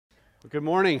Good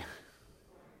morning.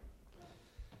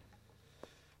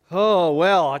 Oh,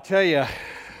 well, I tell you,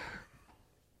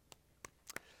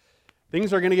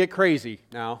 things are going to get crazy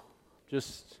now.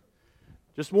 Just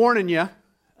warning you.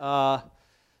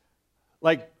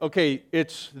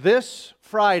 It's this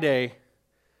Friday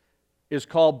is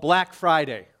called Black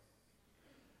Friday.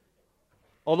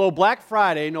 Although Black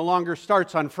Friday no longer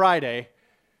starts on Friday,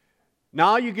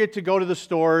 now you get to go to the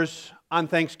stores on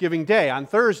Thanksgiving Day, on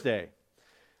Thursday.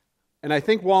 And I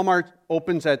think Walmart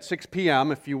opens at 6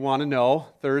 p.m. if you want to know,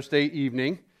 Thursday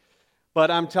evening. But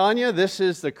I'm telling you, this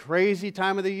is the crazy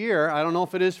time of the year. I don't know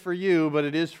if it is for you, but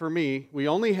it is for me. We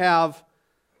only have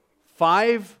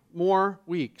 5 more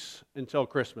weeks until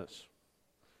Christmas.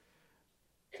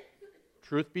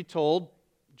 Truth be told,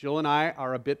 Jill and I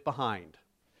are a bit behind.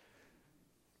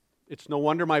 It's no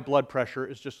wonder my blood pressure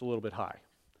is just a little bit high.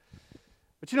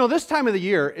 But you know, this time of the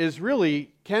year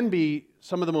can be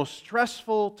some of the most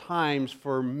stressful times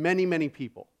for many, many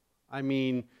people. I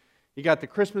mean, you got the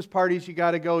Christmas parties you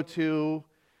got to go to.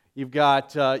 You've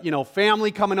got,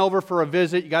 family coming over for a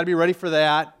visit. You got to be ready for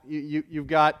that. You've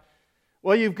got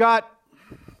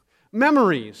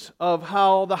memories of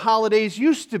how the holidays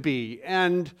used to be,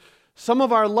 and some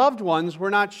of our loved ones we're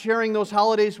not sharing those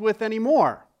holidays with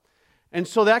anymore. And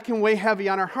so that can weigh heavy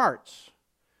on our hearts.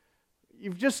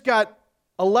 You've just got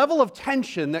a level of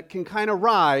tension that can kind of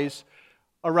rise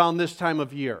around this time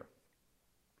of year.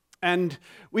 And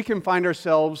we can find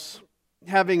ourselves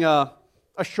having a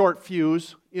short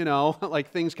fuse, like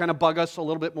things kind of bug us a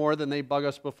little bit more than they bug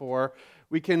us before.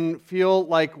 We can feel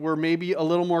like we're maybe a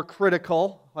little more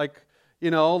critical, like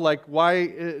why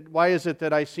is it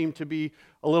that I seem to be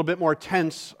a little bit more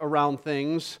tense around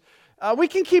things? We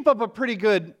can keep up a pretty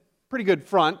good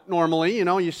front normally.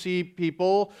 You see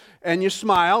people and you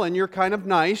smile and you're kind of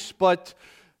nice, but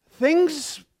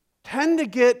things tend to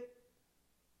get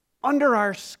under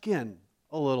our skin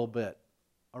a little bit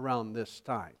around this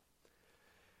time.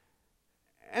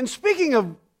 And speaking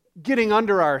of getting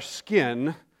under our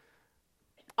skin,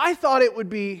 I thought it would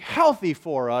be healthy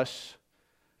for us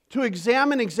to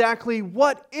examine exactly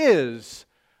what is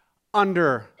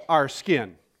under our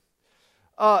skin.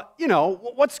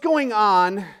 What's going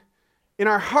on in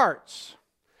our hearts.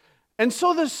 And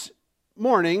so this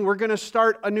morning, we're going to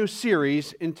start a new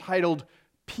series entitled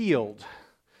Peeled.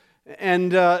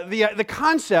 And the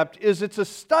concept is it's a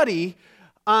study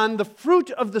on the fruit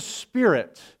of the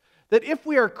Spirit. That if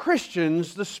we are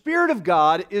Christians, the Spirit of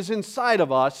God is inside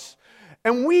of us.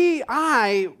 And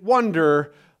I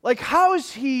wonder, how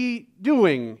is He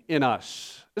doing in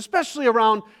us? Especially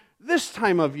around this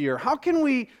time of year. How can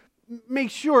we make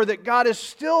sure that God is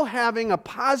still having a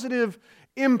positive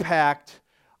impact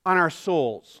on our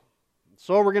souls?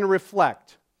 So we're going to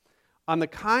reflect on the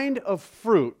kind of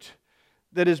fruit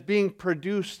that is being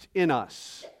produced in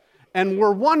us. And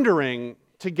we're wondering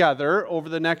together over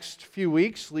the next few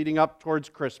weeks leading up towards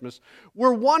Christmas,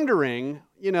 we're wondering,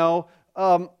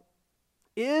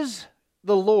 is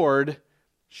the Lord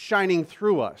shining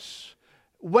through us?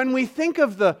 When we think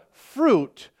of the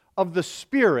fruit of the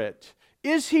Spirit,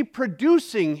 is He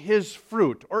producing His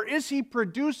fruit, or is He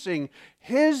producing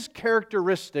His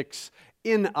characteristics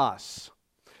in us?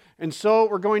 And so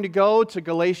we're going to go to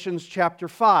Galatians chapter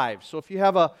 5. So if you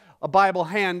have a Bible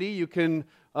handy, you can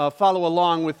follow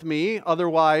along with me.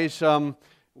 Otherwise,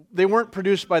 they weren't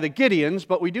produced by the Gideons,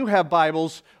 but we do have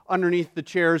Bibles underneath the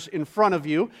chairs in front of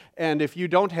you. And if you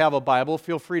don't have a Bible,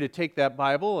 feel free to take that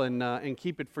Bible and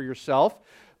keep it for yourself.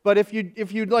 But if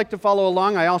you'd like to follow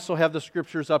along, I also have the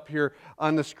scriptures up here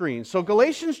on the screen. So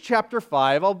Galatians chapter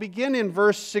 5, I'll begin in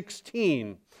verse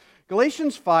 16.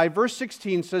 Galatians 5, verse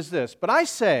 16 says this, "But I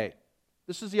say,"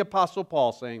 this is the Apostle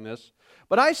Paul saying this,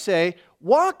 "But I say,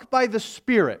 walk by the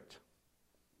Spirit,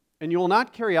 and you will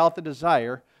not carry out the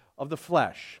desire of the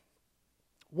flesh."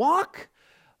 Walk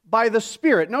by the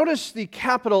Spirit. Notice the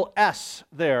capital S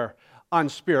there on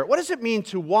Spirit. What does it mean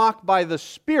to walk by the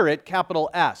Spirit, capital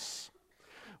S?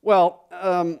 Well,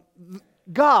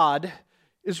 God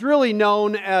is really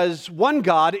known as one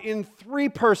God in 3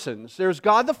 persons. There's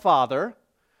God the Father,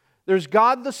 there's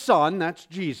God the Son, that's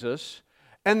Jesus,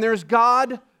 and there's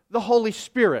God the Holy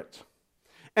Spirit.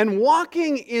 And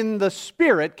walking in the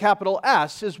Spirit, capital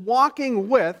S, is walking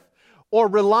with or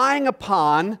relying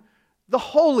upon the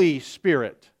Holy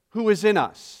Spirit who is in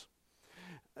us.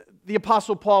 The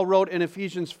Apostle Paul wrote in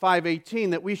Ephesians 5:18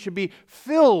 that we should be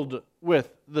filled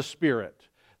with the Spirit.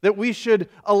 That we should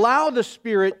allow the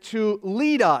Spirit to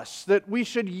lead us, that we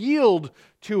should yield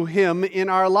to Him in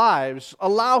our lives,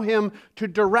 allow Him to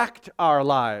direct our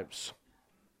lives.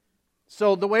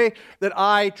 So the way that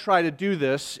I try to do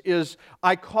this is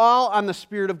I call on the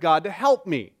Spirit of God to help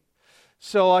me.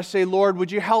 So I say, Lord,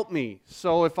 would you help me?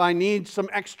 So if I need some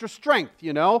extra strength,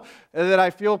 that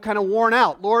I feel kind of worn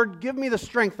out, Lord, give me the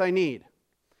strength I need.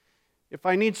 If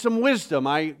I need some wisdom,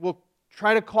 I will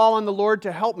try to call on the Lord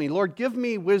to help me. Lord, give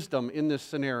me wisdom in this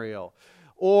scenario.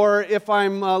 Or if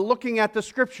I'm looking at the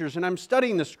Scriptures and I'm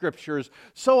studying the Scriptures,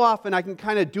 so often I can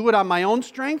kind of do it on my own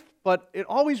strength, but it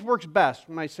always works best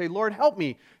when I say, Lord, help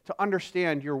me to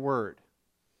understand your word.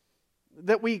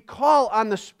 That we call on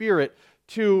the Spirit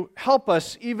to help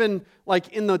us even like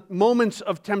in the moments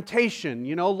of temptation.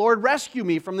 Lord, rescue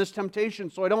me from this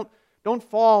temptation so I don't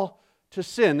fall to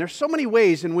sin. There's so many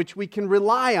ways in which we can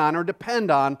rely on or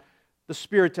depend on the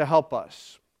Spirit to help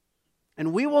us.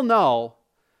 And we will know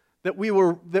that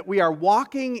we are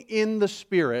walking in the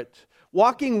Spirit,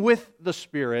 walking with the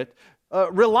Spirit,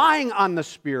 relying on the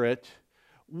Spirit,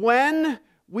 when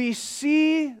we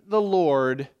see the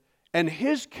Lord and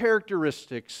His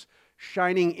characteristics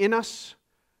shining in us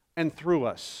and through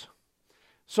us.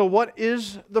 So what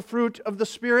is the fruit of the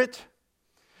Spirit?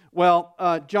 Well,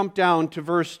 jump down to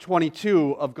verse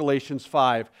 22 of Galatians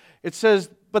 5. It says,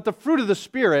 "But the fruit of the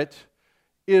Spirit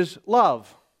is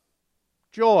love,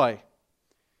 joy,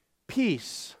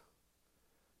 peace,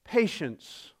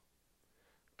 patience,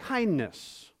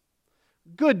 kindness,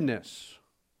 goodness,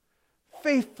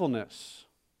 faithfulness,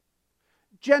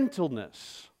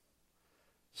 gentleness,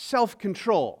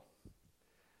 self-control.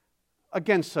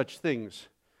 Against such things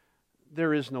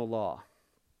there is no law."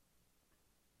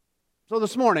 So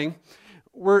this morning,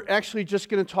 we're actually just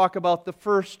going to talk about the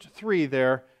first three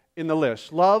there in the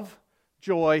list: love,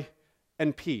 joy,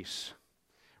 and peace.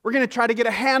 We're going to try to get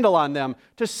a handle on them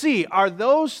to see, are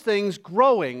those things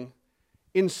growing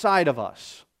inside of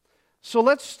us? So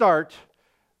let's start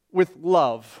with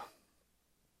love.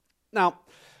 Now,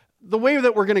 the way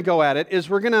that we're going to go at it is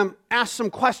we're going to ask some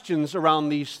questions around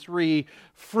these three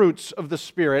fruits of the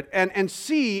Spirit and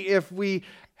see if we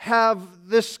have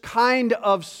this kind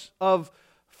of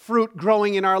fruit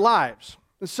growing in our lives.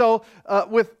 And so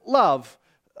with love,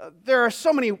 there are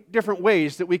so many different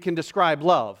ways that we can describe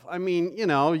love. I mean,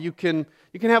 you can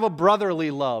have a brotherly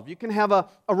love. You can have a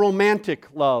romantic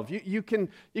love. You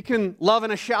can love in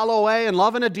a shallow way and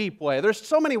love in a deep way. There's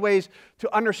so many ways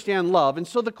to understand love. And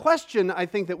so the question I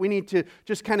think that we need to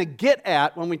just kind of get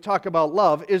at when we talk about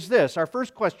love is this. Our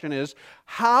first question is,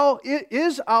 how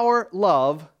is our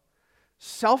love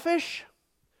selfish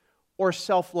or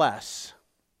selfless?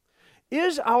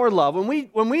 Is our love,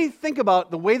 when we think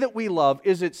about the way that we love,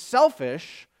 is it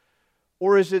selfish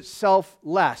or is it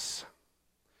selfless?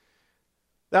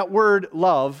 That word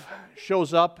love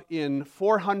shows up in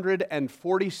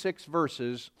 446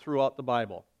 verses throughout the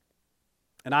Bible.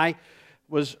 And I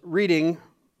was reading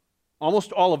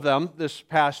almost all of them this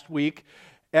past week,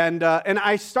 and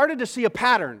I started to see a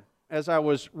pattern as I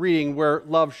was reading where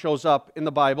love shows up in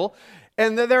the Bible.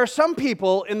 And there are some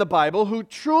people in the Bible who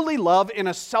truly love in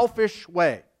a selfish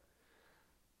way.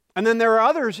 And then there are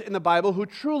others in the Bible who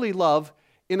truly love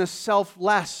in a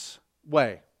selfless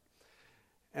way.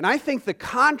 And I think the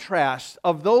contrast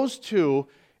of those two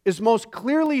is most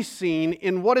clearly seen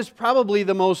in what is probably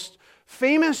the most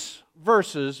famous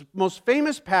verses, most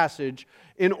famous passage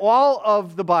in all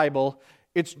of the Bible.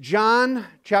 It's John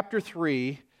chapter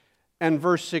 3 and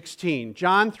verse 16.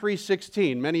 John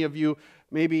 3:16. Many of you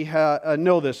maybe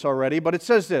know this already, but it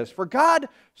says this: "For God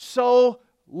so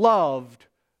loved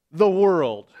the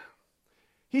world."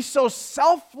 He so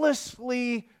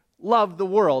selflessly loved the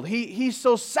world. He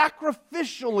so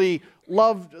sacrificially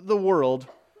loved the world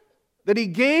that He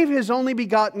gave His only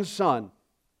begotten Son,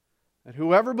 that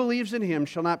whoever believes in Him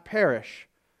shall not perish,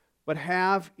 but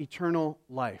have eternal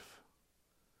life.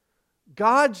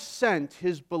 God sent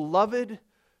His beloved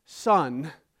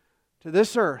Son to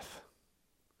this earth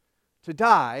to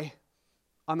die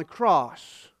on the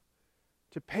cross,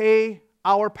 to pay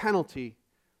our penalty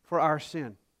for our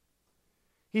sin.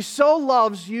 He so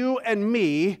loves you and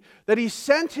me that He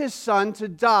sent His Son to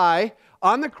die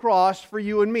on the cross for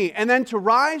you and me, and then to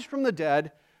rise from the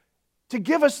dead to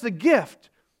give us the gift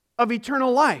of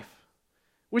eternal life,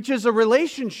 which is a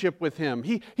relationship with Him.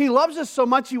 He loves us so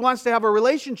much He wants to have a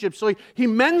relationship, so He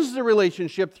mends the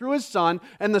relationship through His Son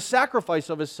and the sacrifice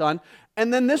of His Son,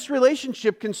 and then this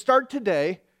relationship can start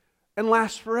today and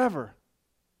last forever.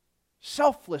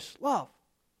 Selfless love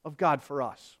of God for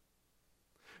us.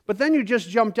 But then you just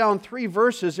jump down 3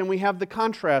 verses and we have the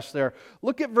contrast there.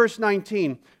 Look at verse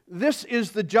 19. This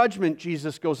is the judgment,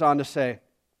 Jesus goes on to say,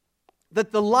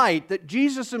 that the light, that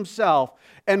Jesus Himself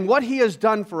and what He has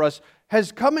done for us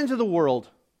has come into the world.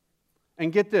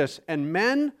 And get this, and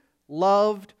men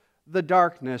loved the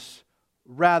darkness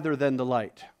rather than the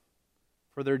light,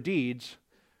 for their deeds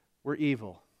were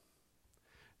evil.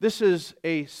 This is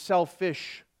a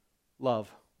selfish love.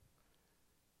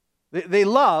 They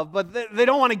love, but they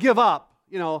don't want to give up,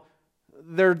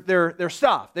 their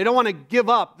stuff. They don't want to give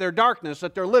up their darkness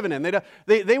that they're living in.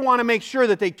 They want to make sure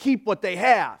that they keep what they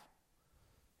have.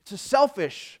 It's a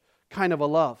selfish kind of a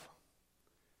love.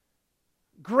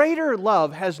 Greater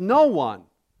love has no one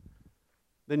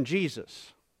than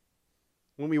Jesus.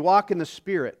 When we walk in the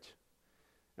Spirit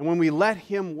and when we let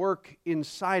Him work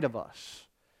inside of us,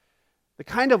 the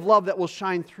kind of love that will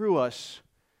shine through us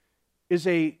is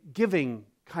a giving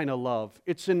kind of love.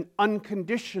 It's an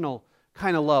unconditional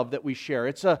kind of love that we share.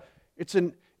 It's a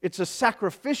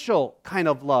sacrificial kind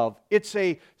of love. It's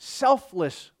a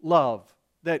selfless love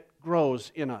that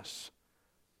grows in us.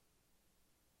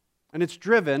 And it's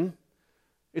driven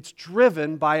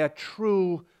by a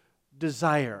true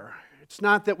desire. It's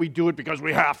not that we do it because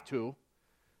we have to,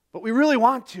 but we really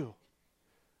want to.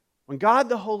 When God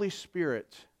the Holy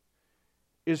Spirit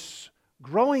is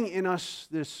growing in us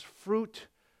this fruit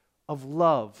of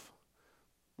love,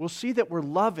 we'll see that we're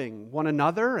loving one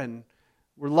another and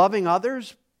we're loving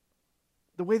others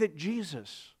the way that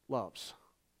Jesus loves,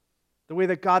 the way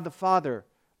that God the Father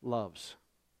loves.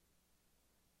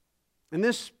 And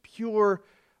this pure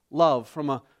love from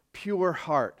a pure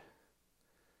heart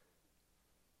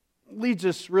leads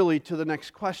us really to the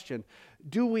next question.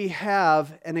 Do we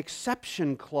have an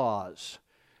exception clause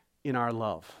in our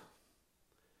love?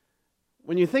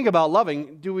 When you think about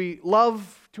loving, do we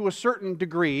love to a certain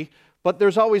degree, but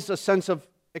there's always a sense of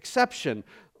exception?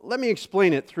 Let me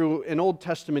explain it through an Old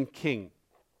Testament king.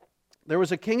 There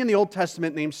was a king in the Old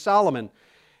Testament named Solomon,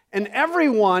 and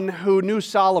everyone who knew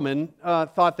Solomon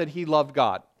thought that he loved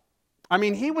God. I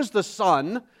mean, he was the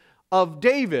son of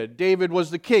David. David was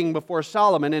the king before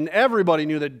Solomon, and everybody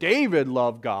knew that David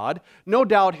loved God. No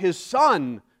doubt his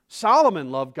son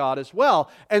Solomon loved God as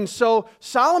well. And so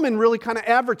Solomon really kind of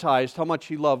advertised how much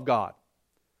he loved God.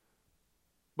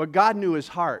 But God knew his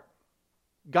heart.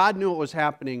 God knew what was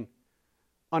happening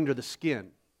under the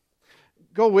skin.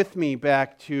 Go with me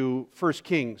back to 1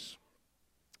 Kings.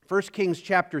 1 Kings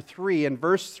chapter 3 and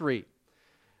verse 3.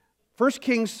 1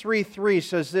 Kings 3:3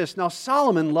 says this, "Now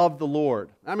Solomon loved the Lord."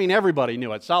 I mean, everybody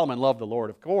knew it. Solomon loved the Lord,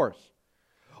 of course.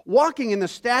 "Walking in the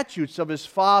statutes of his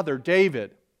father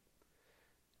David,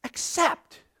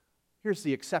 except," here's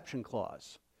the exception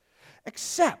clause,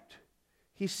 "except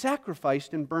he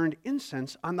sacrificed and burned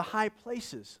incense on the high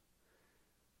places."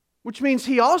 Which means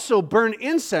he also burned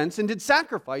incense and did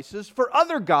sacrifices for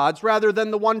other gods rather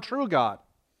than the one true God.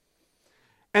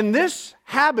 And this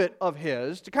habit of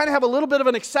his, to kind of have a little bit of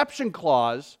an exception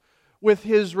clause with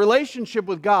his relationship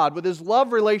with God, with his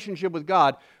love relationship with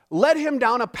God, led him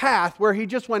down a path where he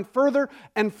just went further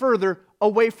and further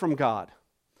away from God.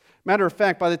 Matter of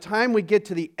fact, by the time we get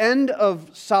to the end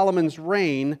of Solomon's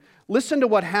reign, listen to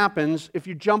what happens if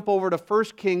you jump over to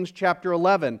 1 Kings chapter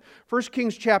 11. 1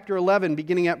 Kings chapter 11,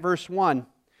 beginning at verse 1.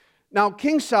 "Now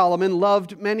King Solomon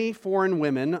loved many foreign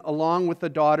women, along with the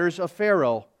daughters of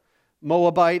Pharaoh,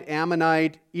 Moabite,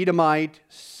 Ammonite, Edomite,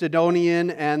 Sidonian,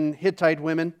 and Hittite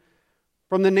women,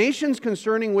 from the nations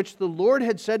concerning which the Lord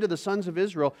had said to the sons of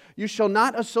Israel, 'You shall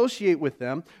not associate with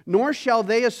them, nor shall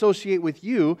they associate with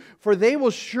you, for they will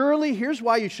surely,'" here's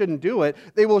why you shouldn't do it,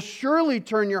 "'they will surely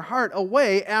turn your heart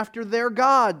away after their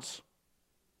gods.'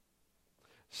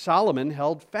 Solomon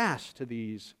held fast to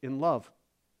these in love.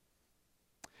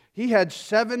 He had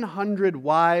 700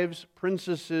 wives,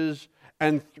 princesses,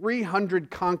 and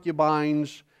 300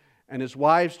 concubines, and his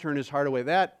wives turned his heart away."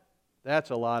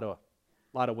 That's a lot of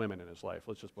women in his life.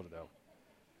 Let's just put it out.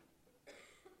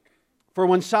 "For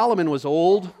when Solomon was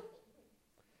old,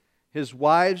 his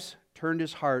wives turned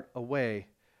his heart away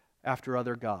after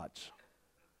other gods,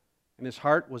 and his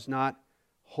heart was not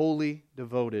wholly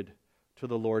devoted to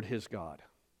the Lord his God,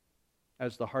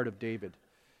 as the heart of David,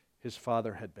 his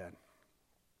father, had been."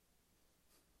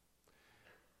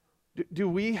 Do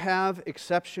we have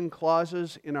exception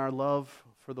clauses in our love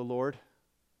for the Lord,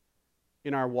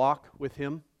 in our walk with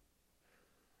Him?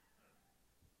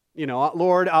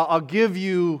 Lord, I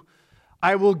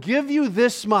will give you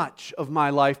this much of my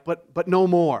life, but no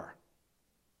more.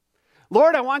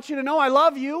 Lord, I want you to know I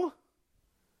love you,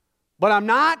 but I'm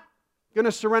not going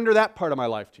to surrender that part of my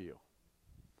life to you.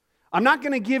 I'm not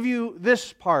going to give you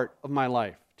this part of my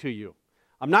life to you.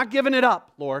 I'm not giving it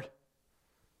up, Lord.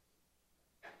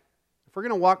 If we're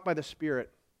going to walk by the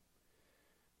Spirit,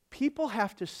 people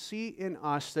have to see in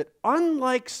us that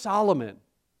unlike Solomon,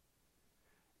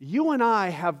 you and I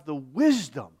have the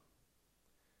wisdom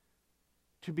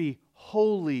to be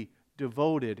wholly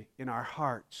devoted in our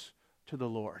hearts to the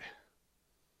Lord.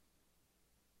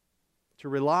 To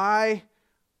rely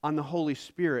on the Holy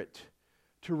Spirit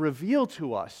to reveal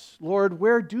to us, Lord,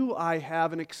 where do I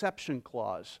have an exception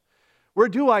clause? Where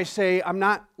do I say, I'm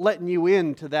not letting you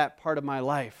into that part of my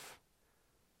life?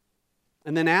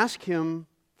 And then ask Him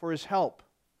for His help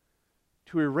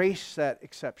to erase that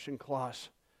exception clause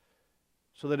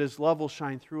so that His love will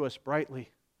shine through us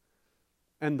brightly.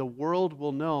 And the world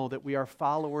will know that we are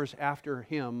followers after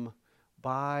Him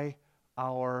by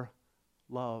our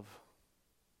love.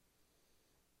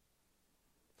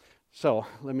 So,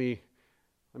 let me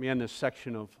end this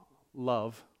section of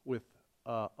love with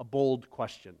a bold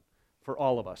question for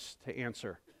all of us to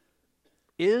answer.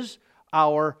 Is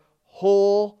our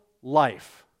whole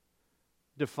life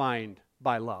defined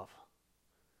by love?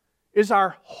 Is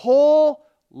our whole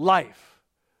life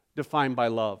defined by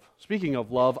love? Speaking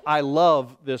of love, I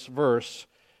love this verse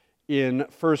in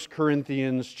 1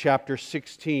 Corinthians chapter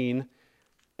 16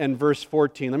 and verse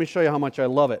 14. Let me show you how much I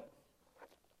love it.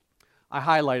 I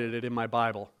highlighted it in my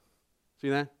Bible. See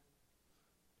that?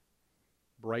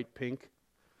 Bright pink.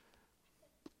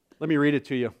 Let me read it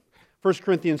to you. 1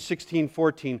 Corinthians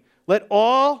 16:14. Let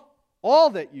all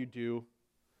that you do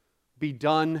be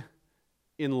done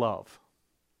in love.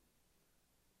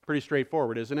 Pretty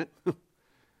straightforward, isn't it?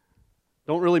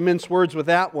 Don't really mince words with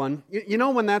that one. You know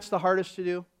when that's the hardest to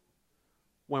do?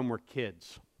 When we're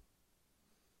kids.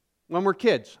 When we're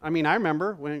kids. I mean, I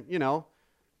remember when,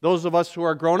 those of us who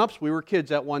are grown-ups, we were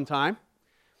kids at one time.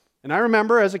 And I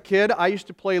remember as a kid, I used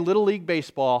to play Little League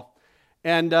Baseball.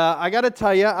 And I got to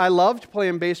tell you, I loved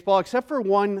playing baseball except for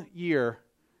 1 year.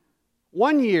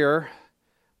 1 year,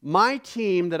 my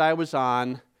team that I was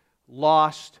on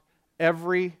lost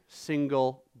every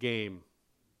single game.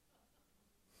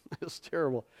 It was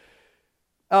terrible.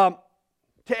 To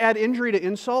add injury to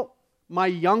insult, my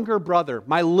younger brother,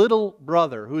 my little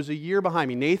brother, who's a year behind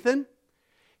me, Nathan,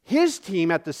 his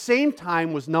team at the same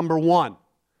time was number 1.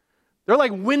 They're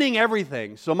like winning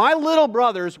everything. So my little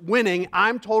brother's winning,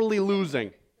 I'm totally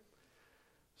losing.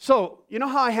 So, you know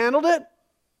how I handled it?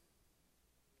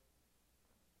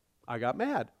 I got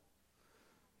mad.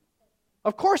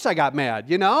 Of course I got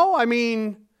mad,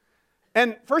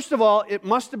 and first of all, it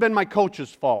must have been my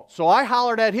coach's fault. So I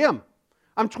hollered at him.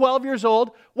 I'm 12 years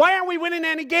old. Why aren't we winning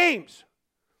any games?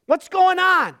 What's going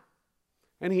on?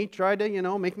 And he tried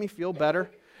to, make me feel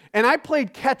better. And I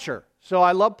played catcher. So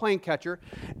I love playing catcher.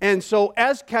 And so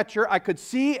as catcher, I could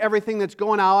see everything that's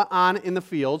going on in the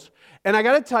fields. And I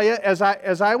got to tell you, as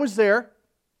I was there,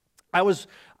 I was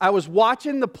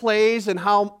watching the plays and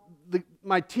how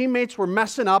my teammates were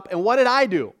messing up. And what did I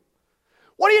do?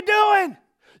 What are you doing?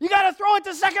 You got to throw it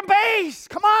to second base.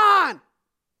 Come on.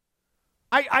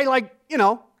 I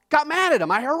got mad at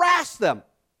them. I harassed them.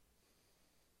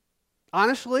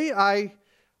 Honestly, I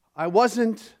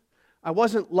wasn't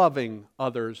loving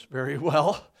others very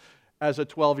well as a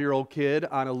 12-year-old kid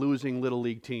on a losing Little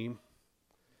League team.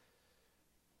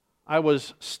 I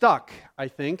was stuck, I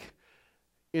think,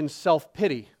 in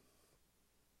self-pity.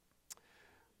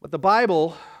 But the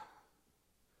Bible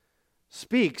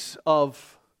speaks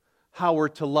of how we're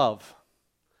to love.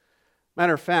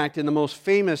 Matter of fact, in the most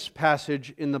famous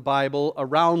passage in the Bible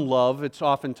around love, it's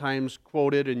oftentimes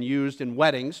quoted and used in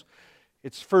weddings.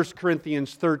 It's 1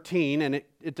 Corinthians 13, and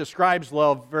it describes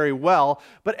love very well.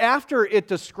 But after it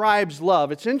describes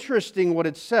love, it's interesting what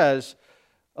it says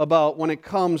about when it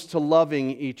comes to loving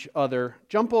each other.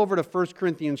 Jump over to 1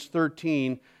 Corinthians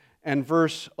 13 and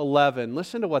verse 11.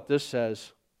 Listen to what this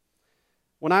says.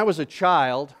 When I was a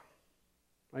child,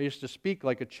 I used to speak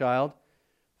like a child,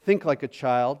 think like a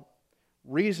child,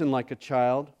 reason like a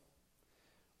child.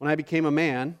 When I became a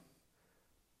man,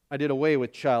 I did away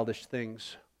with childish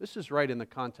things. This is right in the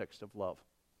context of love.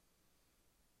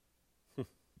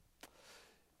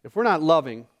 If we're not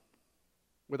loving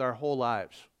with our whole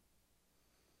lives,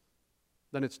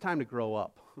 then it's time to grow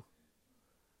up.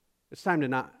 It's time to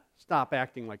not stop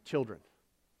acting like children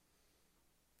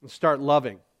and start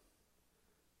loving.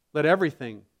 Let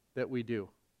everything that we do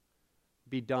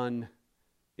be done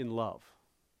in love.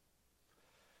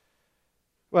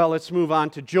 Well, let's move on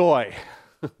to joy.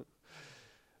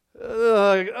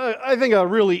 I think a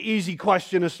really easy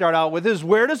question to start out with is,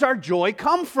 where does our joy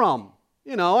come from?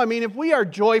 If we are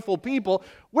joyful people,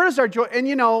 where does our joy? And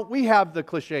we have the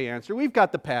cliche answer. We've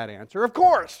got the pat answer. Of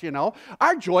course,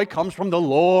 our joy comes from the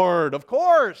Lord. Of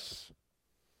course.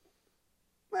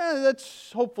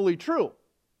 That's hopefully true.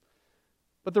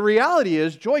 But the reality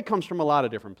is, joy comes from a lot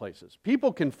of different places.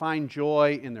 People can find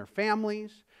joy in their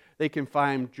families. They can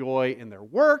find joy in their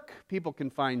work. People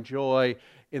can find joy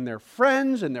in their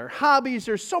friends and their hobbies.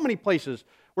 There's so many places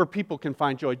where people can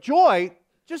find joy. Joy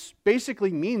just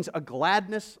basically means a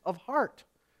gladness of heart.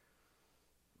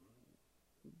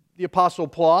 The Apostle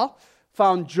Paul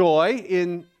found joy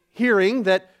in hearing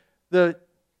that the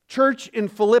church in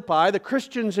Philippi, the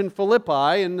Christians in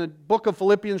Philippi, in the book of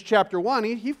Philippians chapter 1,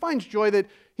 he finds joy that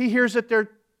he hears that they're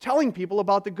telling people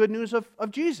about the good news of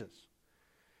Jesus.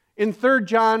 In 3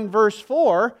 John verse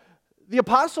 4, the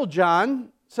Apostle John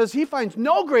says he finds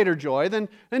no greater joy than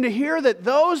to hear that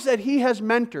those that he has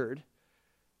mentored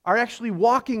are actually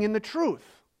walking in the truth.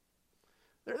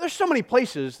 There's so many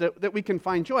places that we can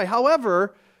find joy.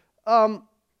 However,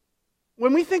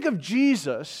 when we think of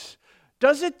Jesus,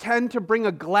 does it tend to bring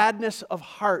a gladness of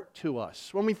heart to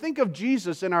us? When we think of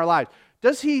Jesus in our lives,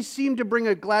 does he seem to bring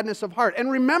a gladness of heart?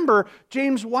 And remember,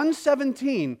 James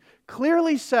 1:17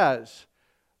 clearly says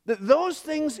that those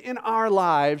things in our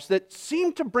lives that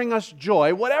seem to bring us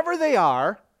joy, whatever they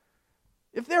are,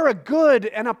 if they're a good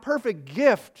and a perfect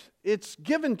gift, it's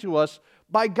given to us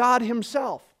by God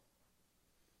himself.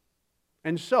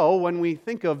 And so, when we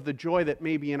think of the joy that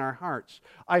may be in our hearts,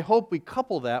 I hope we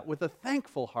couple that with a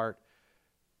thankful heart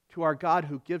to our God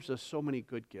who gives us so many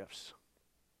good gifts.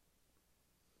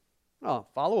 Well,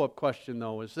 follow-up question,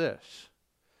 though, is this.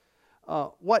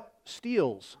 What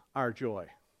steals our joy?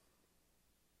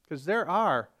 Because there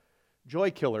are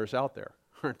joy killers out there,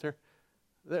 aren't there?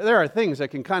 There are things that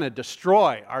can kind of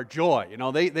destroy our joy. You know,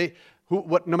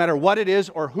 no matter what it is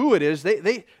or who it is,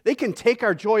 they can take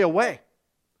our joy away.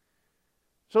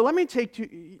 So let me take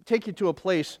you to a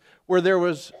place where there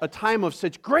was a time of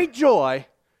such great joy,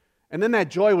 and then that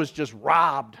joy was just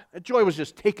robbed. That joy was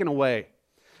just taken away.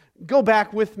 Go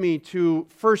back with me to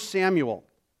 1 Samuel.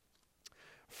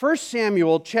 1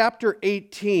 Samuel chapter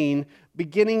 18,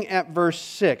 beginning at verse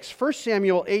 6. 1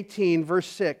 Samuel 18, verse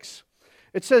 6.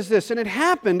 It says this, "And it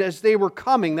happened as they were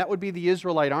coming," that would be the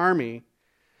Israelite army,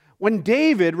 "when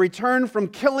David returned from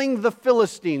killing the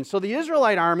Philistines." So the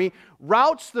Israelite army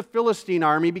routs the Philistine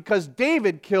army because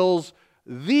David kills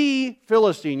the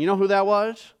Philistine. You know who that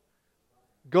was?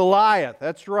 Goliath.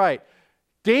 That's right.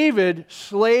 David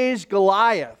slays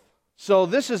Goliath. So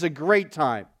this is a great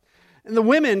time. "And the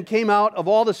women came out of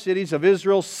all the cities of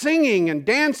Israel singing and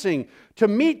dancing to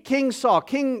meet King Saul."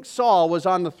 King Saul was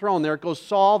on the throne. There it goes,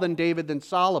 Saul, then David, then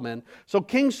Solomon. So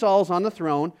King Saul's on the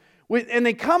throne. And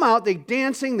they come out, they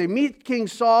dancing, they meet King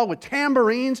Saul with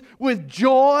tambourines, with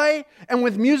joy, and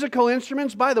with musical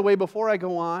instruments. By the way, before I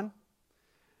go on,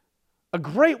 a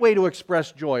great way to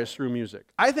express joy is through music.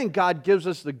 I think God gives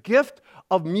us the gift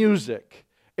of music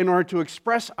in order to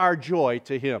express our joy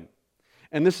to Him.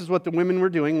 And this is what the women were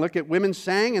doing. Look at women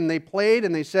sang and they played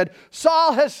and they said,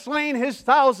 "Saul has slain his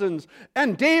thousands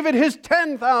and David his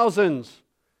 10,000s."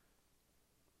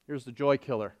 Here's the joy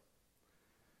killer.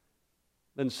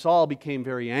 Then Saul became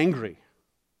very angry,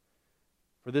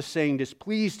 for this saying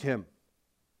displeased him.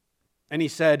 And he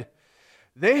said,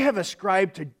 "They have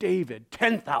ascribed to David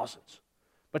 10,000s,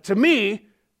 but to me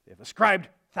they have ascribed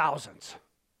thousands.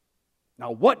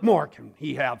 Now what more can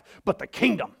he have but the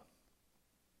kingdom?"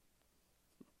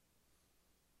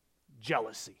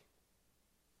 Jealousy,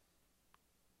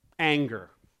 anger,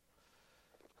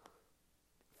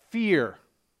 fear,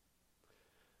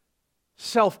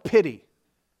 self-pity.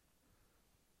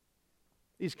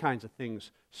 These kinds of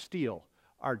things steal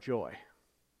our joy.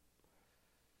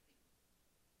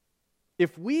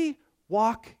 If we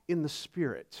walk in the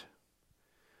Spirit,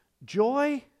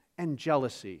 joy and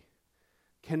jealousy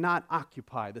cannot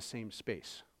occupy the same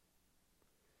space.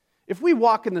 If we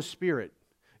walk in the Spirit,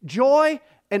 joy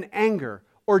and anger,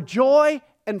 or joy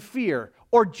and fear,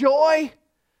 or joy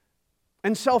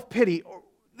and self-pity,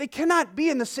 they cannot be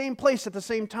in the same place at the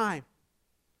same time.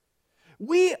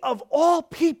 We, of all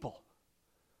people,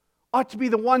 ought to be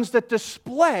the ones that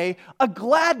display a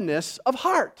gladness of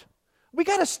heart. We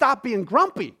got to stop being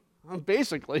grumpy,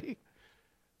 basically.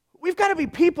 We've got to be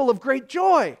people of great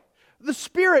joy. The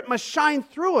Spirit must shine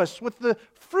through us with the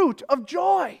fruit of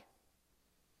joy.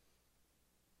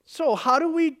 So how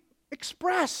do we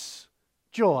express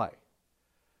joy?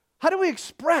 How do we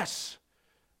express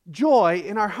joy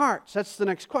in our hearts? That's the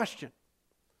next question.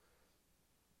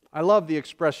 I love the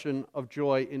expression of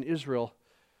joy in Israel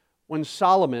when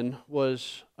Solomon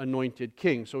was anointed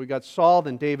king. So we got Saul,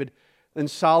 then David, then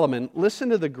Solomon. Listen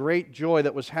to the great joy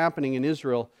that was happening in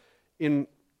Israel in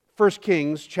 1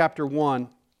 Kings chapter 1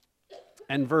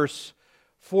 and verse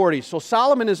 40. So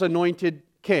Solomon is anointed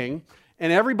king,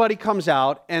 and everybody comes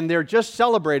out, and they're just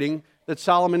celebrating that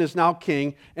Solomon is now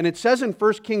king. And it says in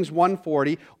 1 Kings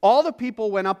 1:40, all the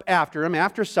people went up after him,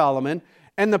 after Solomon,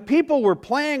 and the people were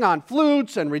playing on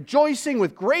flutes and rejoicing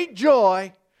with great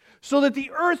joy, so that the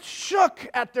earth shook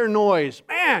at their noise.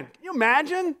 Man, can you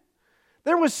imagine?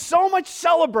 There was so much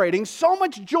celebrating, so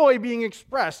much joy being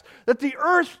expressed, that the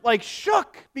earth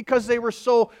shook because they were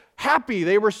so happy.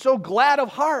 They were so glad of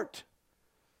heart.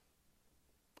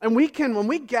 And when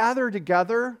we gather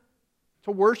together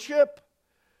to worship,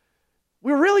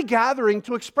 we're really gathering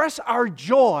to express our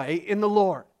joy in the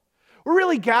Lord. We're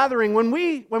really gathering, when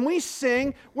we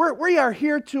sing, we are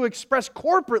here to express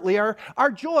corporately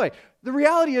our joy. The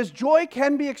reality is joy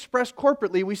can be expressed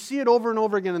corporately. We see it over and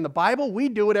over again in the Bible. We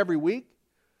do it every week.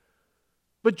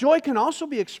 But joy can also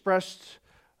be expressed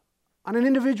on an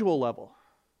individual level.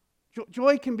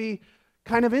 Joy can be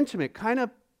kind of intimate, kind of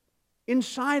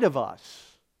inside of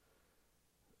us.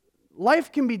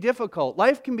 Life can be difficult.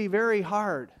 Life can be very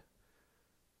hard.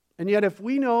 And yet if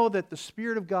we know that the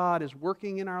Spirit of God is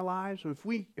working in our lives, if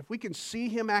we can see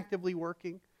Him actively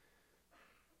working,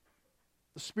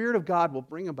 the Spirit of God will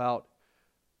bring about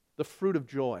the fruit of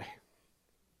joy.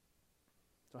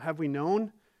 So have we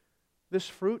known this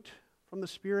fruit from the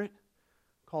Spirit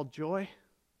called joy?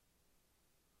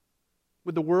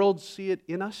 Would the world see it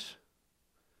in us?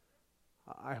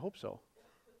 I hope so.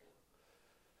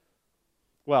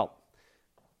 Well,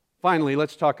 finally,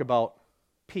 let's talk about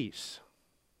peace.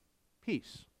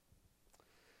 Peace.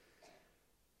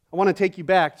 I want to take you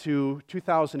back to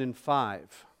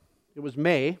 2005. It was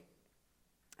May,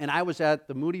 and I was at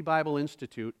the Moody Bible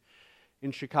Institute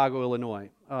in Chicago, Illinois.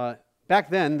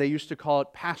 Back then, they used to call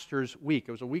it Pastors Week.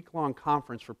 It was a week-long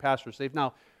conference for pastors. They've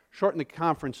now shortened the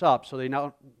conference up, so they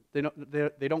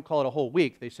don't call it a whole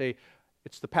week. They say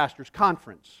it's the Pastors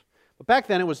Conference. But back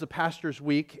then, it was the Pastors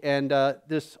Week, and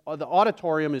the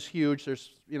auditorium is huge. There's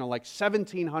like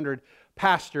 1,700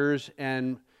 pastors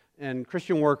and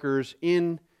Christian workers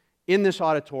in this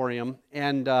auditorium,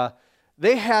 and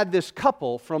they had this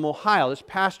couple from Ohio, this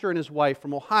pastor and his wife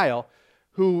from Ohio,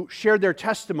 who shared their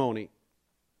testimony.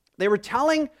 They were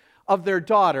telling of their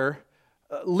daughter,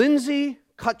 Lindsay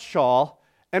Cutshall,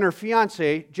 and her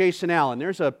fiance, Jason Allen.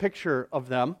 There's a picture of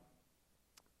them.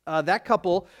 That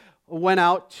couple went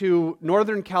out to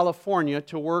Northern California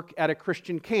to work at a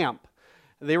Christian camp.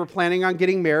 They were planning on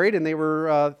getting married, and they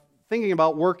were thinking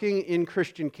about working in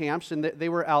Christian camps, and they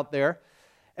were out there.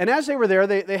 And as they were there,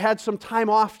 they had some time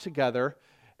off together,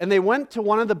 and they went to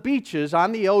one of the beaches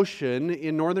on the ocean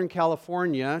in Northern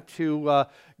California to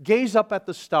gaze up at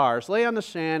the stars, lay on the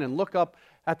sand and look up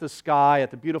at the sky,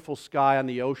 at the beautiful sky on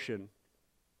the ocean.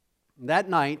 And that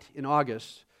night in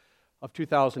August of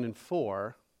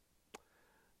 2004,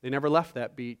 they never left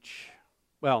that beach.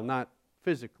 Well, not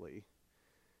physically,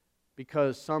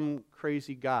 because some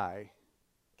crazy guy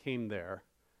came there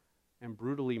and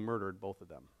brutally murdered both of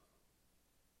them.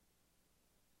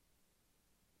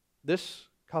 This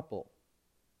couple,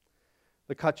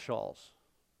 the Cutshalls,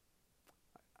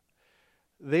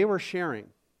 they were sharing,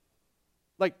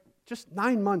 like just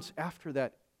 9 months after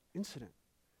that incident,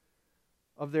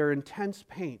 of their intense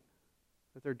pain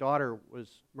that their daughter was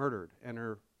murdered and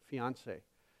her fiance.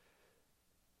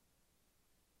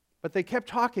 But they kept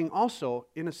talking also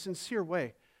in a sincere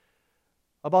way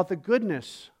about the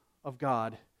goodness of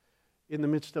God in the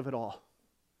midst of it all.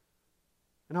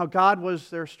 And how God was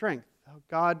their strength, how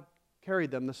God carried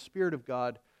them. The Spirit of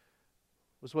God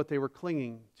was what they were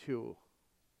clinging to.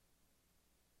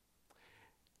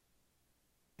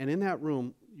 And in that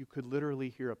room, you could literally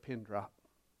hear a pin drop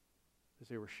as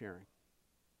they were sharing.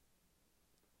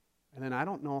 And then I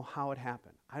don't know how it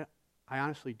happened. I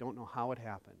honestly don't know how it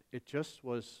happened. It just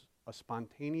was a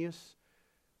spontaneous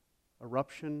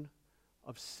eruption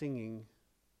of singing.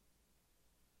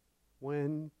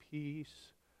 When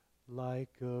peace like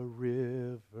a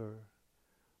river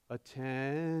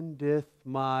attendeth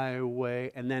my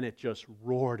way. And then it just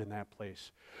roared in that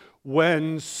place.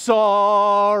 When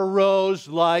sorrows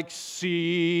like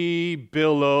sea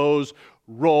billows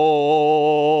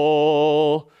roll,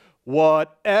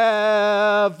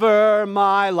 whatever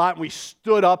my lot. We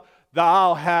stood up.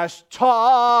 Thou hast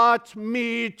taught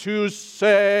me to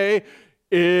say,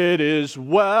 it is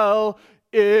well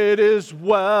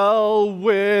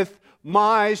with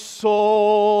my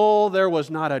soul. There was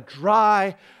not a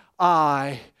dry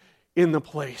eye in the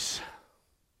place.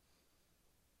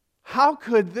 How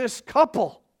could this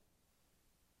couple,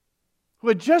 who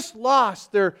had just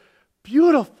lost their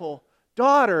beautiful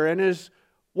daughter and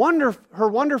her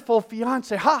wonderful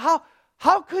fiance, how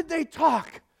could they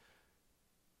talk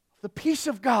the peace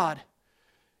of God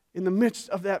in the midst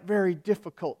of that very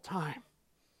difficult time?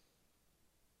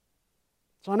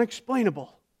 It's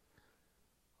unexplainable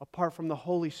apart from the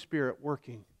Holy Spirit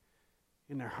working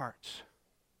in their hearts.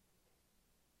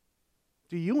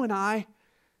 Do you and I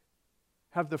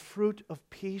have the fruit of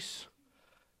peace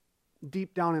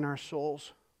deep down in our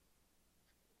souls?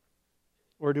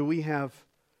 Or do we have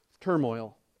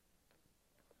turmoil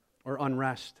or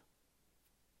unrest?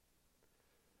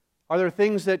 Are there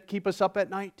things that keep us up at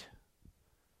night?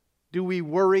 Do we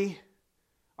worry?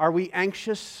 Are we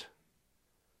anxious?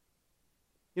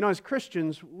 You know, as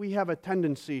Christians, we have a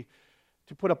tendency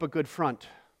to put up a good front,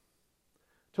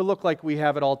 to look like we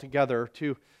have it all together,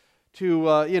 to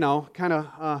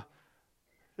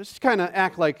just kind of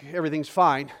act like everything's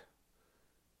fine.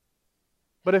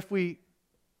 But if we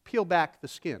peel back the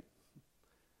skin,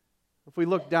 if we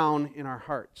look down in our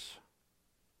hearts,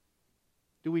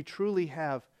 do we truly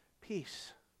have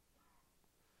peace?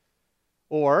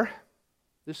 Or,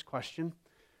 this question,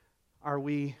 are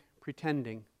we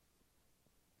pretending?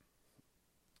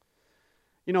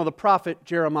 You know, the prophet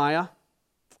Jeremiah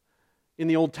in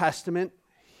the Old Testament,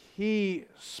 he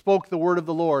spoke the word of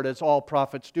the Lord, as all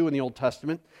prophets do in the Old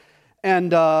Testament.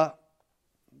 And the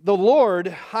Lord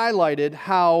highlighted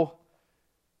how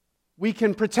we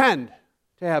can pretend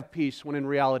to have peace when in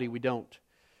reality we don't.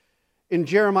 In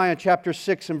Jeremiah chapter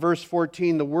 6 and verse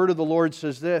 14, the word of the Lord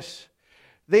says this: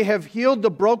 "They have healed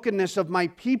the brokenness of my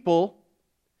people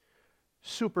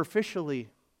superficially,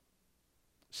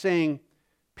 saying,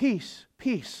 'Peace,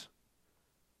 peace,'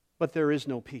 but there is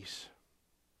no peace."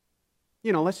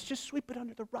 You know, let's just sweep it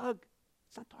under the rug.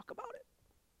 Let's not talk about it.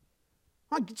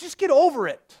 Come on, just get over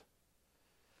it.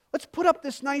 Let's put up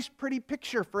this nice, pretty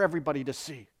picture for everybody to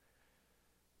see.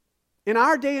 In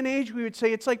our day and age, we would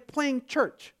say it's like playing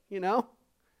church, you know?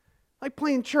 Like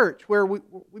playing church, where we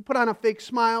put on a fake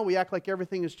smile, we act like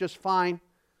everything is just fine,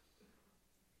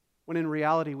 when in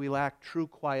reality we lack true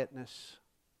quietness,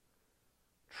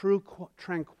 true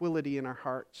tranquility in our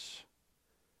hearts,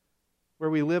 where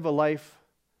we live a life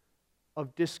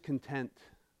of discontent,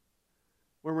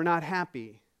 where we're not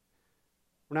happy,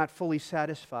 we're not fully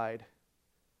satisfied,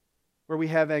 where we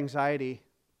have anxiety,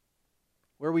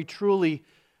 where we truly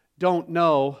don't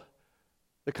know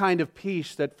the kind of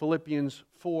peace that Philippians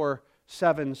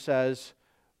 4:7 says,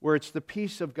 where it's the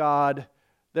peace of God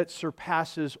that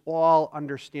surpasses all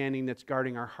understanding, that's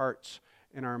guarding our hearts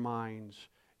and our minds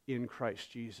in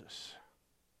Christ Jesus.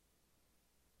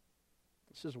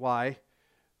 This is why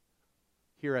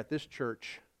here at this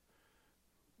church,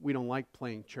 we don't like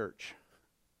playing church.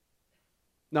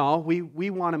 No, we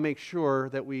want to make sure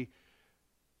that we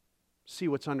see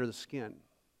what's under the skin.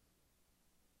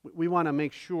 We want to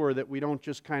make sure that we don't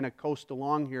just kind of coast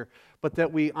along here, but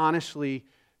that we honestly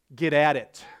get at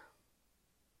it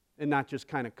and not just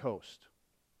kind of coast.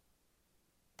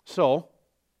 So,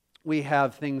 we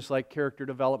have things like character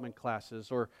development classes,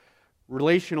 or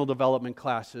relational development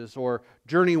classes, or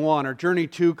Journey 1 or Journey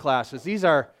 2 classes. These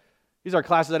are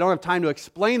classes. I don't have time to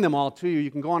explain them all to you. You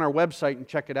can go on our website and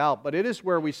check it out. But it is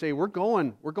where we say we're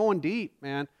going deep,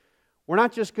 man. We're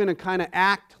not just going to kind of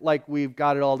act like we've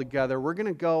got it all together. We're going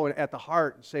to go at the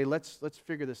heart and say, let's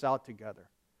figure this out together.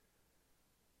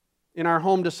 In our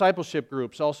home discipleship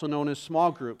groups, also known as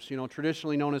small groups,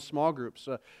 traditionally known as small groups,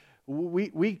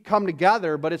 we come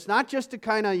together, but it's not just to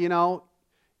kind of,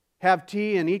 have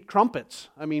tea and eat crumpets.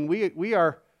 I mean, we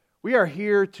are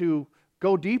here to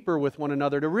go deeper with one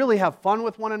another, to really have fun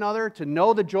with one another, to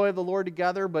know the joy of the Lord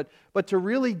together, but to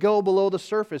really go below the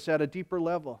surface at a deeper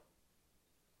level.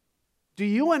 Do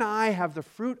you and I have the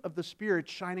fruit of the Spirit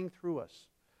shining through us?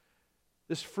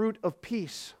 This fruit of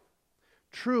peace,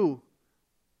 true,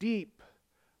 deep,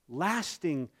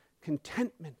 lasting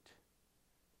contentment,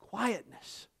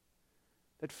 quietness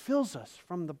that fills us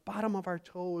from the bottom of our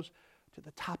toes to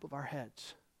the top of our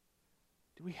heads.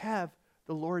 Do we have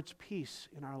the Lord's peace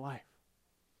in our life?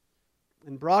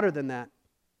 And broader than that,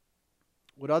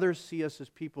 would others see us as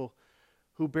people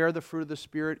who bear the fruit of the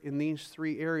Spirit in these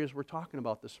three areas we're talking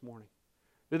about this morning?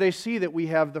 Do they see that we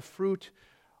have the fruit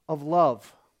of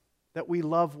love, that we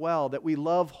love well, that we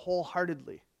love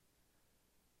wholeheartedly?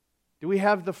 Do we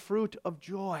have the fruit of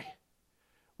joy,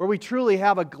 where we truly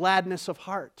have a gladness of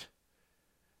heart?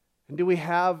 And do we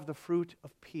have the fruit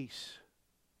of peace,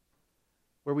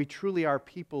 where we truly are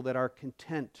people that are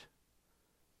content?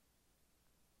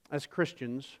 As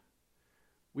Christians,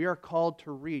 we are called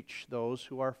to reach those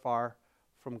who are far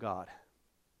from God.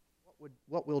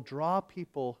 What will draw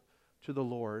people to the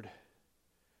Lord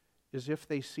is if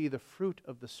they see the fruit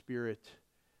of the Spirit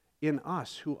in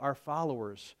us who are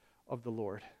followers of the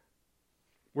Lord,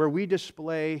 where we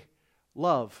display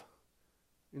love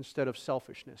instead of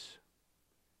selfishness,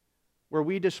 where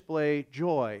we display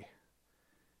joy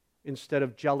instead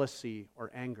of jealousy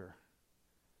or anger,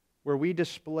 where we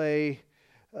display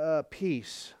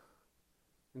peace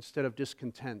instead of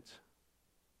discontent.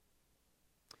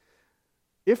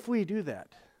 If we do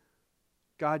that,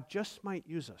 God just might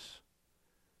use us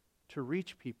to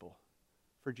reach people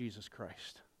for Jesus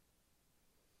Christ.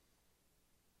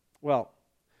 Well,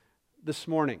 this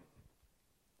morning,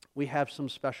 we have some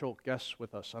special guests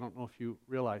with us. I don't know if you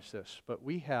realize this, but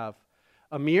we have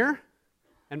Amir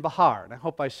and Bahar, and I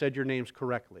hope I said your names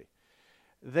correctly.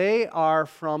 They are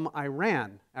from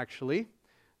Iran, actually.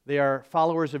 They are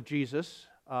followers of Jesus.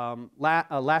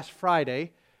 Last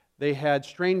Friday, they had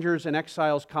Strangers and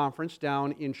Exiles Conference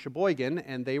down in Sheboygan,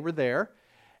 and they were there.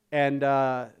 And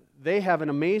they have an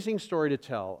amazing story to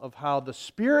tell of how the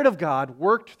Spirit of God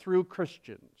worked through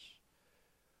Christians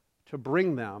to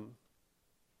bring them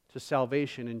to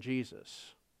salvation in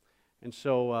Jesus. And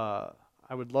so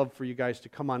I would love for you guys to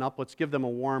come on up. Let's give them a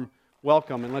warm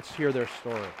welcome and let's hear their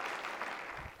story.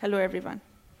 Hello, everyone.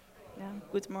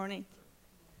 Good morning.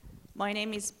 My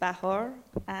name is Bahar,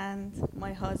 and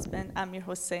my husband Amir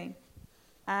Hossein.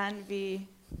 And we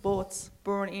both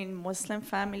born in Muslim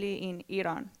family in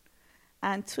Iran.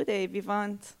 And today we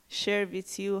want to share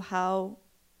with you how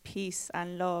peace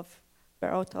and love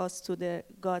brought us to the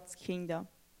God's kingdom.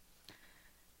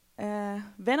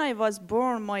 When I was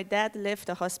born, my dad left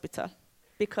the hospital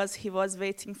because he was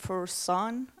waiting for a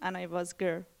son and I was a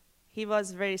girl. He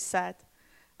was very sad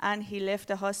and he left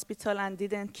the hospital and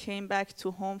didn't came back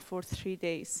to home for 3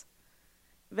 days.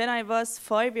 When I was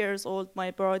 5 years old,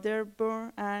 my brother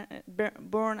born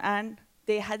and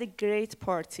they had a great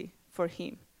party for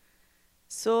him.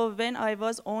 So when I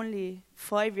was only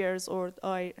 5 years old,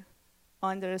 I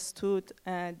understood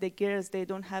the girls, they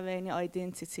don't have any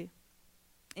identity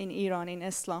in Iran, in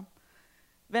Islam.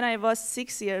 When I was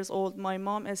 6 years old, my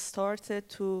mom started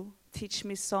to teach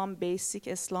me some basic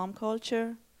Islam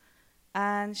culture,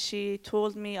 and she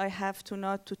told me I have to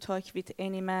not to talk with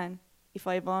any man if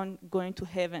I want going to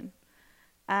heaven.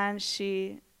 And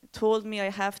she told me I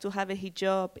have to have a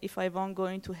hijab if I want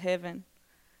going to heaven.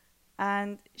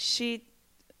 And she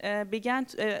began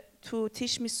to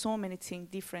teach me so many things,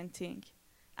 different things.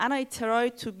 And I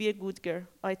tried to be a good girl.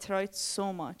 I tried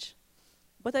so much.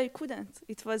 But I couldn't.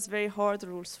 It was very hard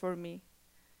rules for me.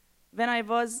 When I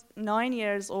was 9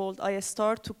 years old, I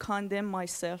started to condemn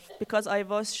myself because I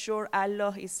was sure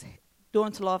Allah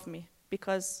don't love me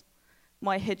because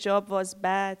my hijab was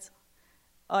bad.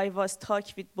 I was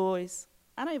touched with boys.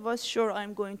 And I was sure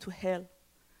I'm going to hell.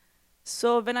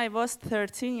 So when I was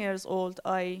 13 years old,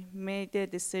 I made the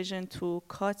decision to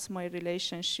cut my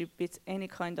relationship with any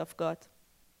kind of God.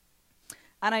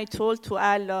 And I told to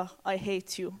Allah, I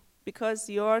hate you because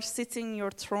you are sitting in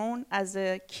your throne as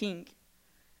a king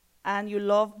and you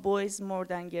love boys more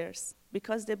than girls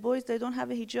because the boys, they don't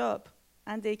have a hijab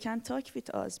and they can talk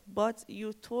with us. But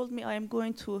you told me I am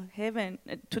going to heaven,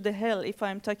 to the hell if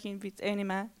I'm talking with any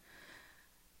man.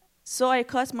 So I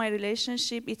cut my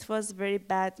relationship. It was a very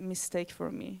bad mistake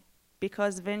for me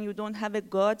because when you don't have a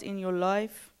God in your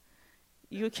life,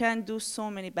 you can do so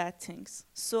many bad things.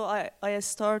 So I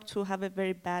started to have a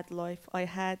very bad life. I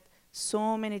had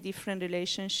so many different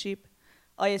relationships.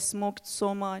 I smoked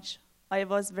so much. I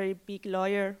was a very big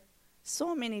liar.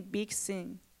 So many big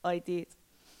things I did.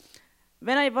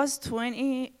 When I was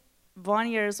 21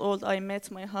 years old, I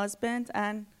met my husband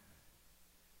and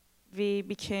we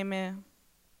became a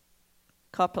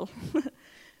couple.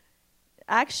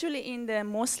 Actually, in the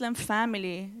Muslim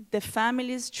family, the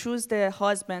families choose the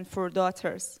husband for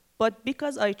daughters. But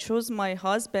because I chose my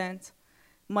husband,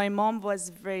 my mom was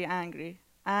very angry,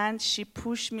 and she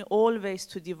pushed me always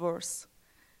to divorce.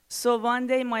 So one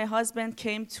day, my husband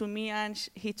came to me, and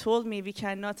he told me, we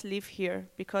cannot live here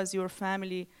because your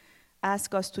family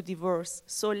asked us to divorce.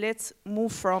 So let's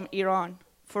move from Iran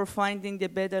for finding the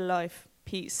better life,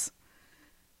 peace.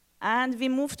 And we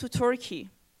moved to Turkey,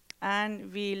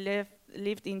 and we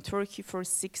lived in Turkey for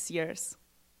 6 years.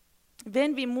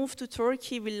 When we moved to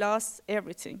Turkey, we lost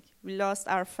everything. We lost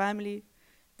our family,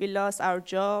 we lost our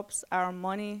jobs, our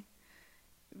money.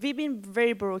 We've been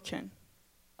very broken.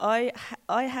 I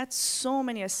had so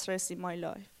many stress in my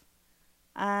life,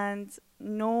 and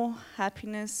no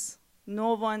happiness,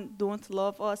 no one don't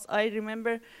love us. I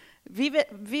remember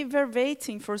we were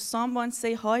waiting for someone to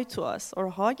say hi to us or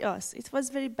hug us. It was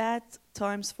very bad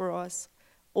times for us,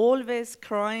 always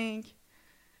crying.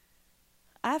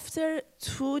 After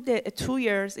 2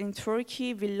 years in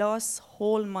Turkey, we lost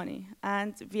whole money,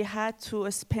 and we had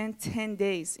to spend 10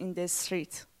 days in the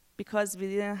street because we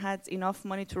didn't have enough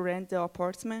money to rent the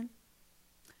apartment.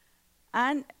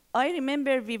 And I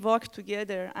remember we walked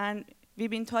together, and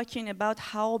we've been talking about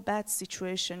how bad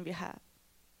situation we have.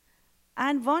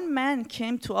 And one man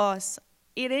came to us.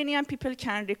 Iranian people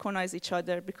can recognize each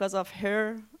other because of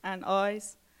hair and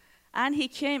eyes. And he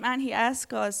came and he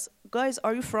asked us, guys,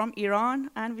 are you from Iran?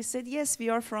 And we said, yes, we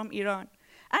are from Iran.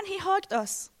 And he hugged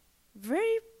us.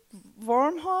 Very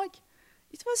warm hug.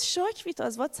 It was shocked with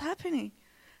us, what's happening?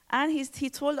 And he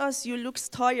told us, you look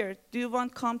tired. Do you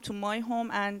want to come to my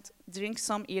home and drink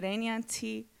some Iranian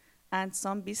tea and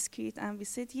some biscuit? And we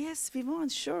said, yes, we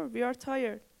want, sure, we are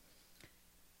tired.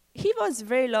 He was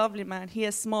very lovely man. He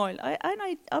smiled.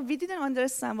 We didn't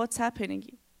understand what's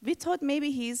happening. We thought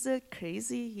maybe he's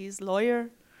crazy, he's lawyer.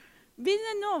 We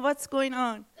didn't know what's going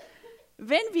on.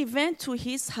 When we went to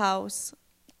his house,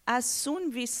 as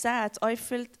soon we sat, I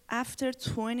felt after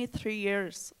 23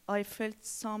 years, I felt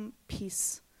some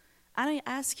peace. And I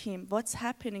asked him, what's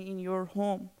happening in your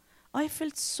home? I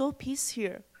felt so peace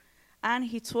here. And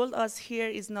he told us, here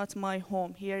is not my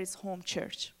home, here is home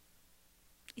church.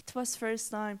 It was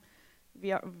first time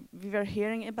we were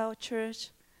hearing about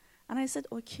church. And I said,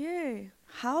 okay,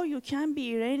 how you can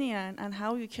be Iranian and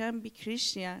how you can be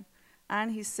Christian? And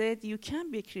he said, you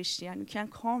can be Christian, you can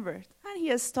convert. And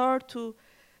he started to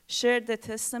share the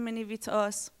testimony with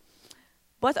us.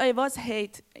 But I was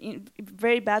in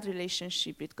very bad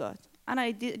relationship with God. And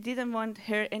I didn't want to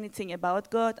hear anything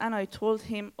about God. And I told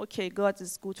him, okay, God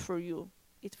is good for you.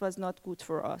 It was not good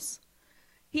for us.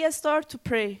 He started to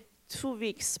pray, 2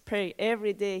 weeks, pray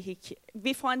every day.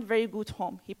 We found very good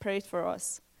home. He prayed for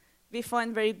us. We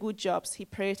found very good jobs. He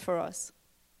prayed for us.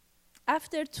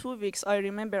 After 2 weeks, I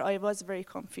remember I was very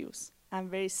confused and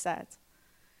very sad.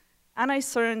 And I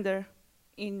surrendered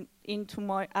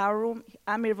into our room.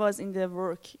 Amir was in the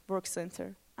work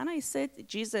center. And I said,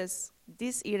 Jesus,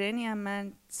 this Iranian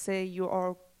man say you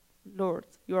are Lord,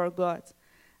 you are God.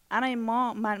 And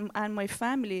mom and my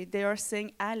family, they are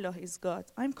saying Allah is God.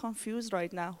 I'm confused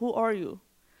right now. Who are you?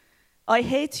 I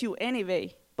hate you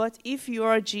anyway, but if you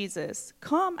are Jesus,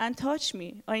 come and touch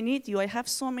me. I need you. I have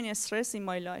so many stress in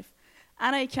my life.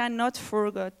 And I cannot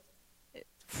forget,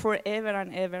 forever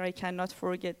and ever, I cannot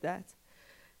forget that.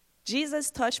 Jesus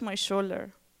touched my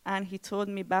shoulder, and he told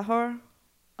me, Bahar,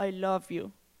 I love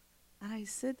you. And I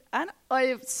said, and I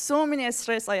have so many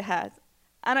stress I had.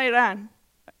 And I ran.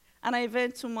 And I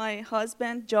went to my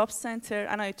husband's job center,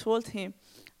 and I told him,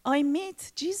 I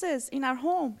met Jesus in our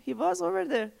home. He was over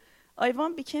there. I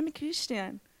want to become a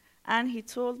Christian. And he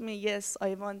told me, yes,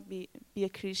 I want to be a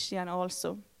Christian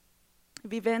also.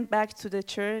 We went back to the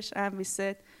church, and we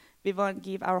said, we want to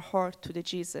give our heart to the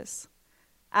Jesus.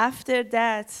 After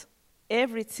that,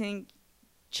 everything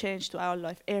changed to our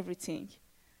life, everything.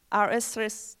 Our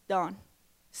stress done.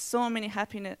 So many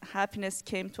happiness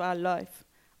came to our life.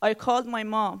 I called my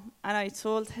mom, and I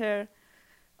told her,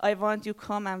 I want you to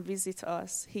come and visit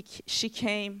us. She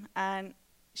came, and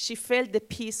she felt the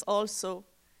peace also.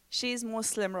 She is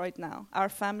Muslim right now. Our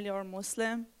family are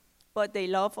Muslim, but they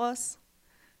love us.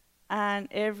 And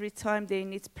every time they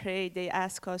need pray, they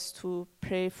ask us to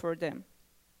pray for them.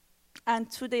 And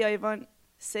today I want to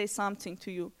say something to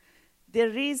you. The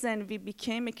reason we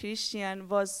became a Christian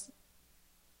was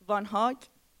one hug,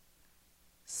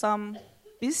 some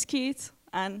biscuits,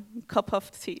 and a cup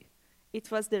of tea. It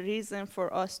was the reason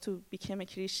for us to become a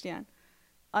Christian.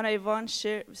 And I want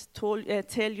to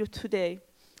tell you today,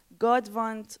 God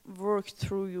wants to work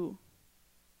through you.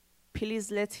 Please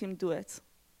let him do it.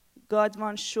 God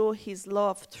wants to show his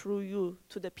love through you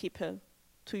to the people,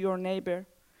 to your neighbor.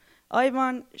 I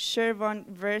want to share one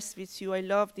verse with you. I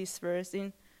love this verse.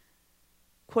 In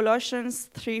Colossians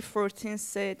 3:14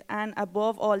 said, and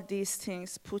above all these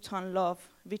things, put on love,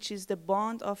 which is the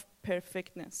bond of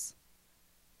perfectness.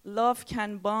 Love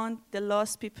can bond the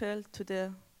lost people to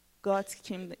the God's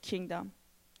kingdom.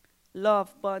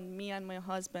 Love bond me and my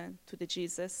husband to the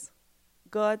Jesus.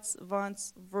 God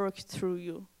wants work through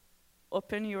you.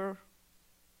 Open your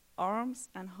arms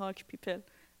and hug people,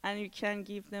 and you can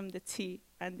give them the tea,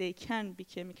 and they can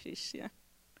become a Christian.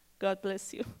 God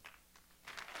bless you.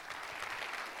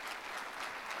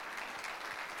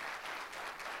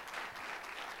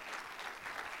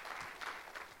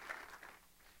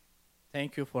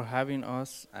 Thank you for having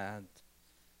us. And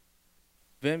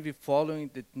when we following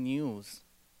the news,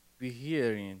 we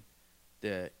hearing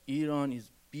that Iran is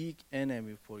big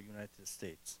enemy for United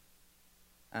States.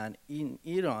 And in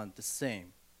Iran, the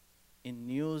same. In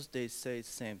news, they say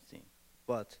same thing.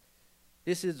 But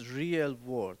this is real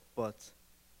world. But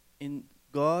in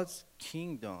God's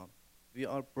kingdom, we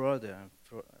are brother and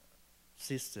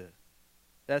sister.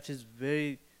 That is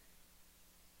very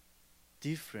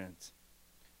different.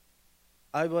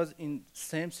 I was in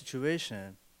same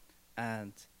situation,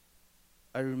 and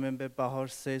I remember Bahar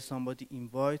say somebody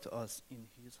invite us in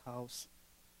his house.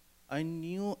 I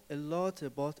knew a lot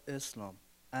about Islam,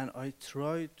 and I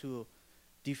tried to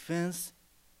defense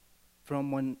from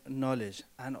my knowledge,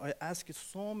 and I asked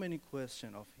so many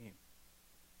questions of him.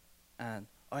 And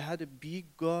I had a big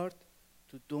guard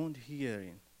to don't hear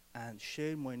him and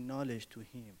share my knowledge to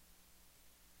him.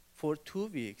 For 2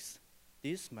 weeks,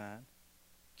 this man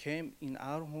came in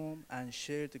our home and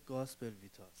shared the gospel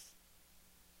with us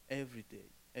every day,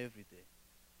 every day.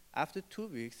 After 2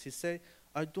 weeks, he said,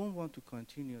 I don't want to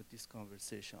continue this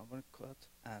conversation. I want to cut,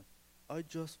 and I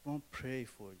just want to pray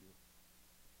for you.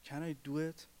 Can I do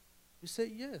it? We said,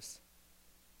 yes.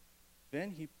 When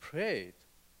he prayed,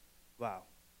 wow,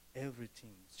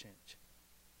 everything changed.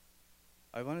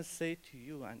 I want to say to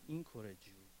you and encourage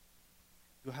you,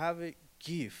 you have a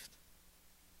gift.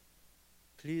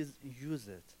 Please use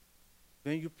it.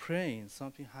 When you're praying,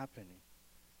 something happening.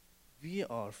 We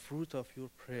are fruit of your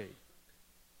prayer.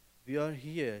 We are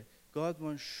here. God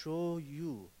wants to show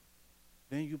you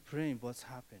when you're praying what's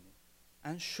happening.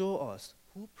 And show us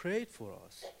who prayed for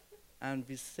us. And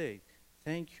we say,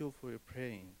 thank you for your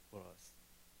praying for us.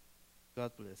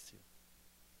 God bless you.